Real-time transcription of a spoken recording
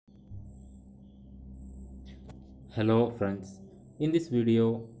Hello friends, in this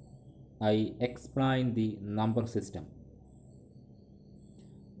video I explain the number system.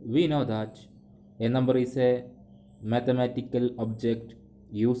 We know that a number is a mathematical object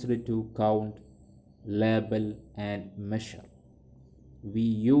used to count, label and measure. We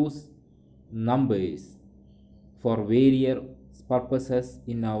use numbers for various purposes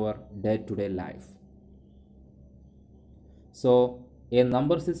in our day-to-day life. So a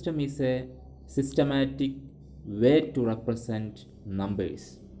number system is a systematic way to represent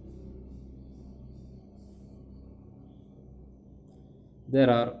numbers. There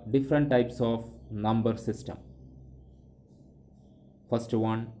are different types of number system. First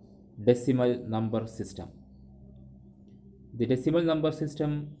one, decimal number system. The decimal number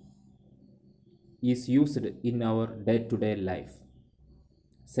system is used in our day-to-day life.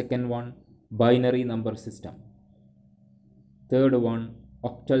 Second one, binary number system. Third one,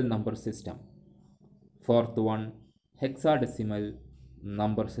 octal number system. Fourth one, hexadecimal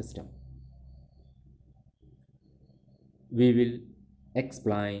number system. We will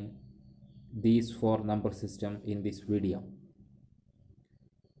explain these four number system in this video.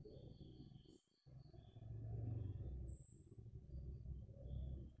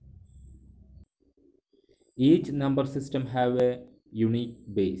 Each number system have a unique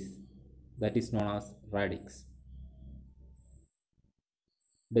base that is known as radix.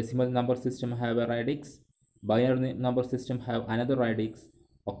 Decimal number system have a radix, binary number system have another radix,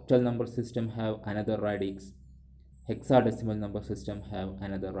 octal number system have another radix, hexadecimal number system have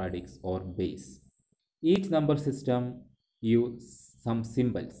another radix or base. Each number system use some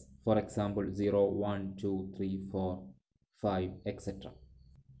symbols, for example 0, 1, 2, 3, 4, 5, etc.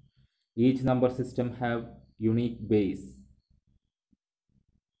 Each number system have unique base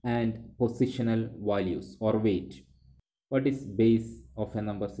and positional values or weight. What is base of a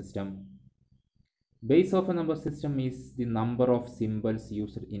number system? Base of a number system is the number of symbols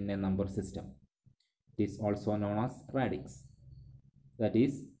used in a number system. It is also known as radix. That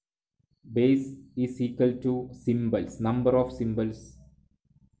is, base is equal to symbols, number of symbols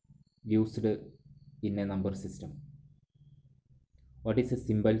used in a number system. What is the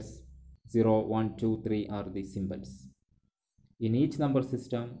symbols? 0, 1, 2, 3 are the symbols. In each number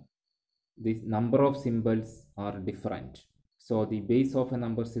system, the number of symbols are different. So the base of a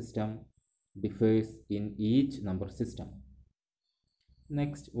number system differs in each number system.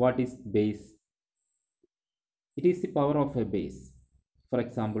 Next, what is base? It is the power of a base. For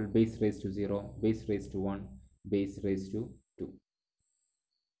example, base raised to 0, base raised to 1, base raised to 2.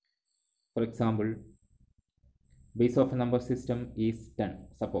 For example, base of a number system is 10,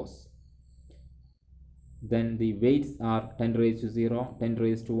 suppose. Then the weights are 10 raised to 0, 10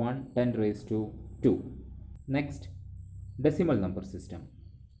 raised to 1, 10 raised to 2. Next, decimal number system.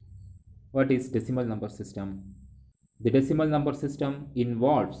 What is decimal number system? The decimal number system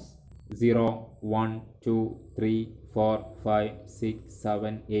involves 0, 1, 2, 3, 4, 5, 6,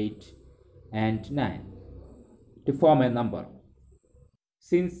 7, 8 and 9 to form a number.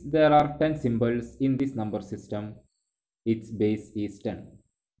 Since there are 10 symbols in this number system, its base is 10.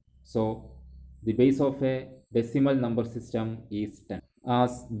 So the base of a decimal number system is 10.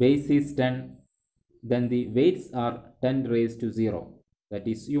 As base is 10, then the weights are 10 raised to 0, that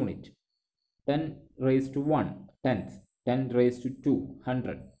is unit. 10 raised to 1, tenth. 10 raised to 2,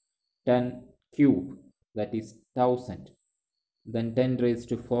 100. 10 cube, that is 1000. Then 10 raised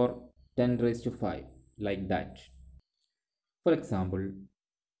to 4, 10 raised to 5, like that. For example,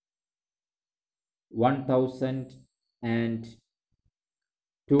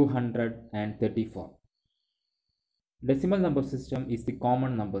 1234. Decimal number system is the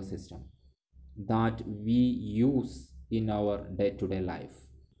common number system that we use in our day-to-day life.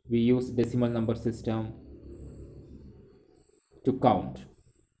 We use decimal number system to count.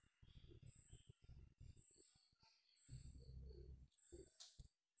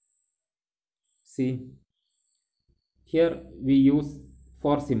 See, here we use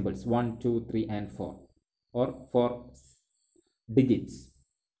 4 symbols 1, 2, 3 and 4 or 4 digits.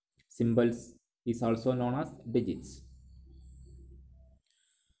 Symbols is also known as digits.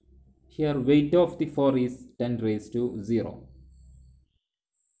 Here weight of the 4 is 10 raised to 0.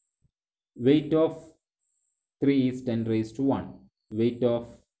 Weight of 3 is 10 raised to 1. Weight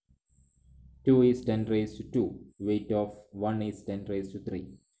of 2 is 10 raised to 2. Weight of 1 is 10 raised to 3.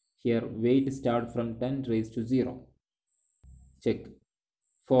 Here weight start from 10 raised to 0. Check.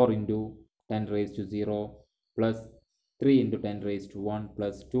 4 into 10 raised to 0 plus 3 into 10 raised to 1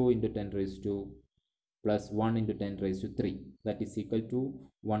 plus 2 into 10 raised to plus 1 into 10 raised to 3, that is equal to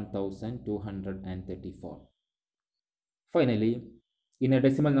 1234. Finally, In a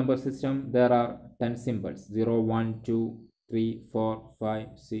decimal number system, there are 10 symbols: 0, 1, 2, 3, 4, 5,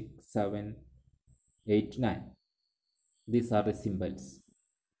 6, 7, 8, 9. These are the symbols.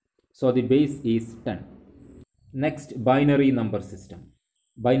 So the base is 10. Next, binary number system.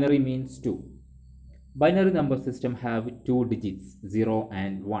 Binary means 2. Binary number system have 2 digits, 0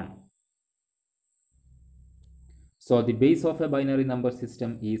 and 1. So the base of a binary number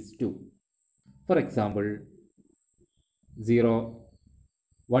system is 2. For example, 0,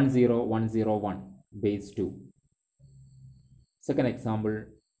 1, 0, 1, 0, 1, base 2. Second example,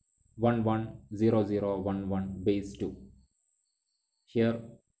 1, 1, 0, 0, 1, 1, base 2. Here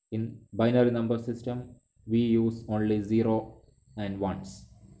in binary number system, we use only 0 and 1s.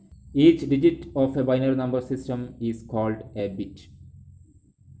 Each digit of a binary number system is called a bit.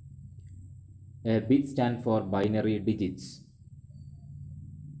 A bit stands for binary digits.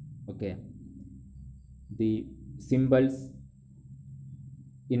 Okay. The symbols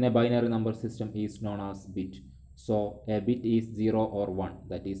in a binary number system is known as bit. So a bit is 0 or 1,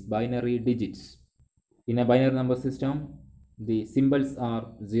 that is binary digits. In a binary number system, the symbols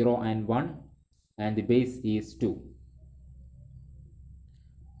are 0 and 1 and the base is 2.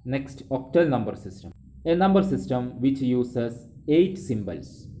 Next, octal number system. A number system which uses 8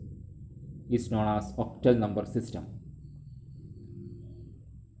 symbols is known as octal number system.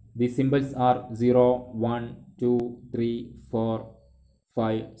 The symbols are 0, 1, 2, 3, 4,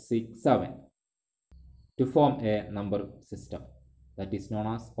 5, 6, 7 to form a number system that is known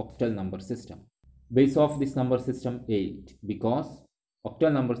as octal number system. Base of this number system 8 because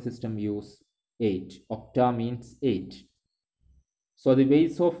octal number system use 8. Octa means 8. So the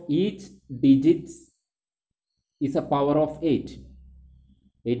base of each digits is a power of 8.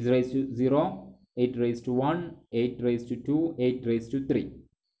 8 raised to 0, 8 raised to 1, 8 raised to 2, 8 raised to 3,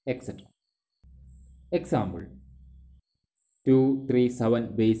 etc. Example,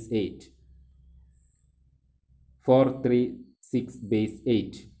 237 base 8, 436 base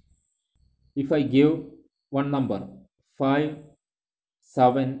 8. If I give one number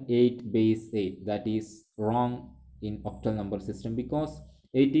 578 base 8, that is wrong in octal number system because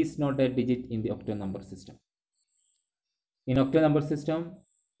 8 is not a digit in the octal number system. In octal number system,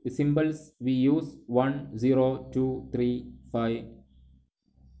 the symbols we use 1, 0, 2, 3, 5,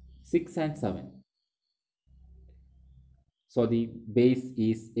 6 and 7. So the base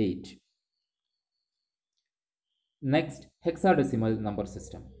is 8. Next, hexadecimal number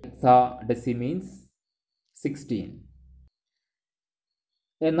system. Hexadecimal means 16.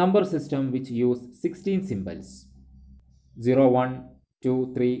 A number system which use 16 symbols: 0, 1,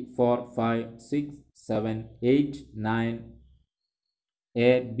 2, 3, 4, 5, 6, 7, 8, 9,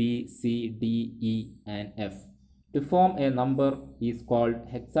 A, B, C, D, E and F. To form a number is called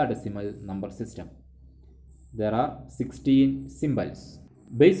hexadecimal number system. There are 16 symbols.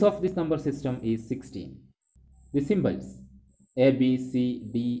 Base of this number system is 16. The symbols A, B, C,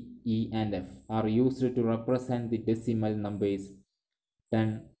 D, E and F are used to represent the decimal numbers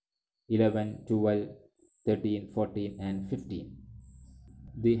 10, 11, 12, 13, 14 and 15.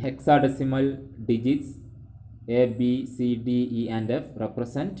 The hexadecimal digits A, B, C, D, E and F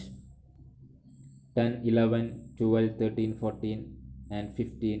represent 10, 11, 12, 13, 14 and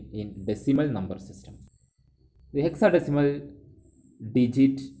 15 in decimal number system. The hexadecimal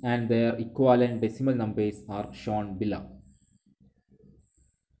digit and their equivalent decimal numbers are shown below.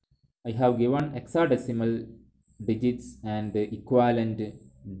 I have given hexadecimal digits and the equivalent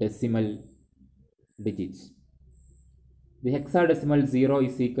decimal digits. The hexadecimal 0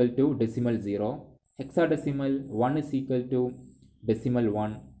 is equal to decimal 0, hexadecimal 1 is equal to decimal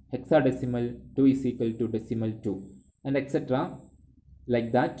 1, hexadecimal 2 is equal to decimal 2 and etc.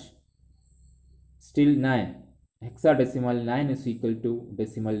 like that. Still 9. Hexadecimal 9 is equal to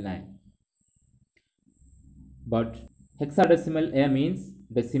decimal 9. But hexadecimal A means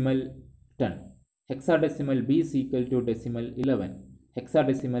decimal 10. Hexadecimal B is equal to decimal 11.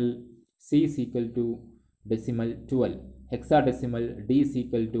 Hexadecimal C is equal to decimal 12. Hexadecimal D is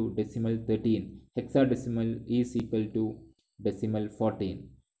equal to decimal 13. Hexadecimal E is equal to decimal 14.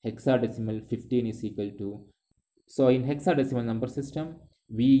 Hexadecimal 15 is equal to. So in hexadecimal number system,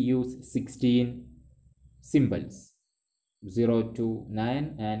 we use 16 symbols 0 to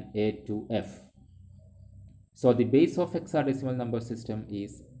 9 and A to F. So the base of hexadecimal number system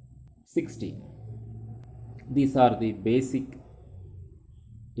is 16. These are the basic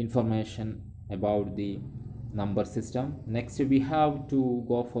information about the number system. Next we have to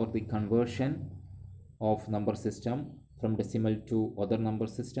go for the conversion of number system from decimal to other number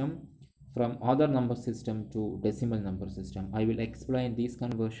system, from other number system to decimal number system. I will explain this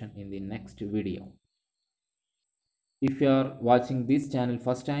conversion in the next video. If you are watching this channel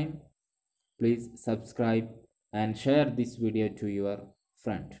first time, please subscribe and share this video to your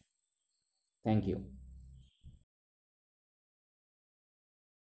friend. Thank you.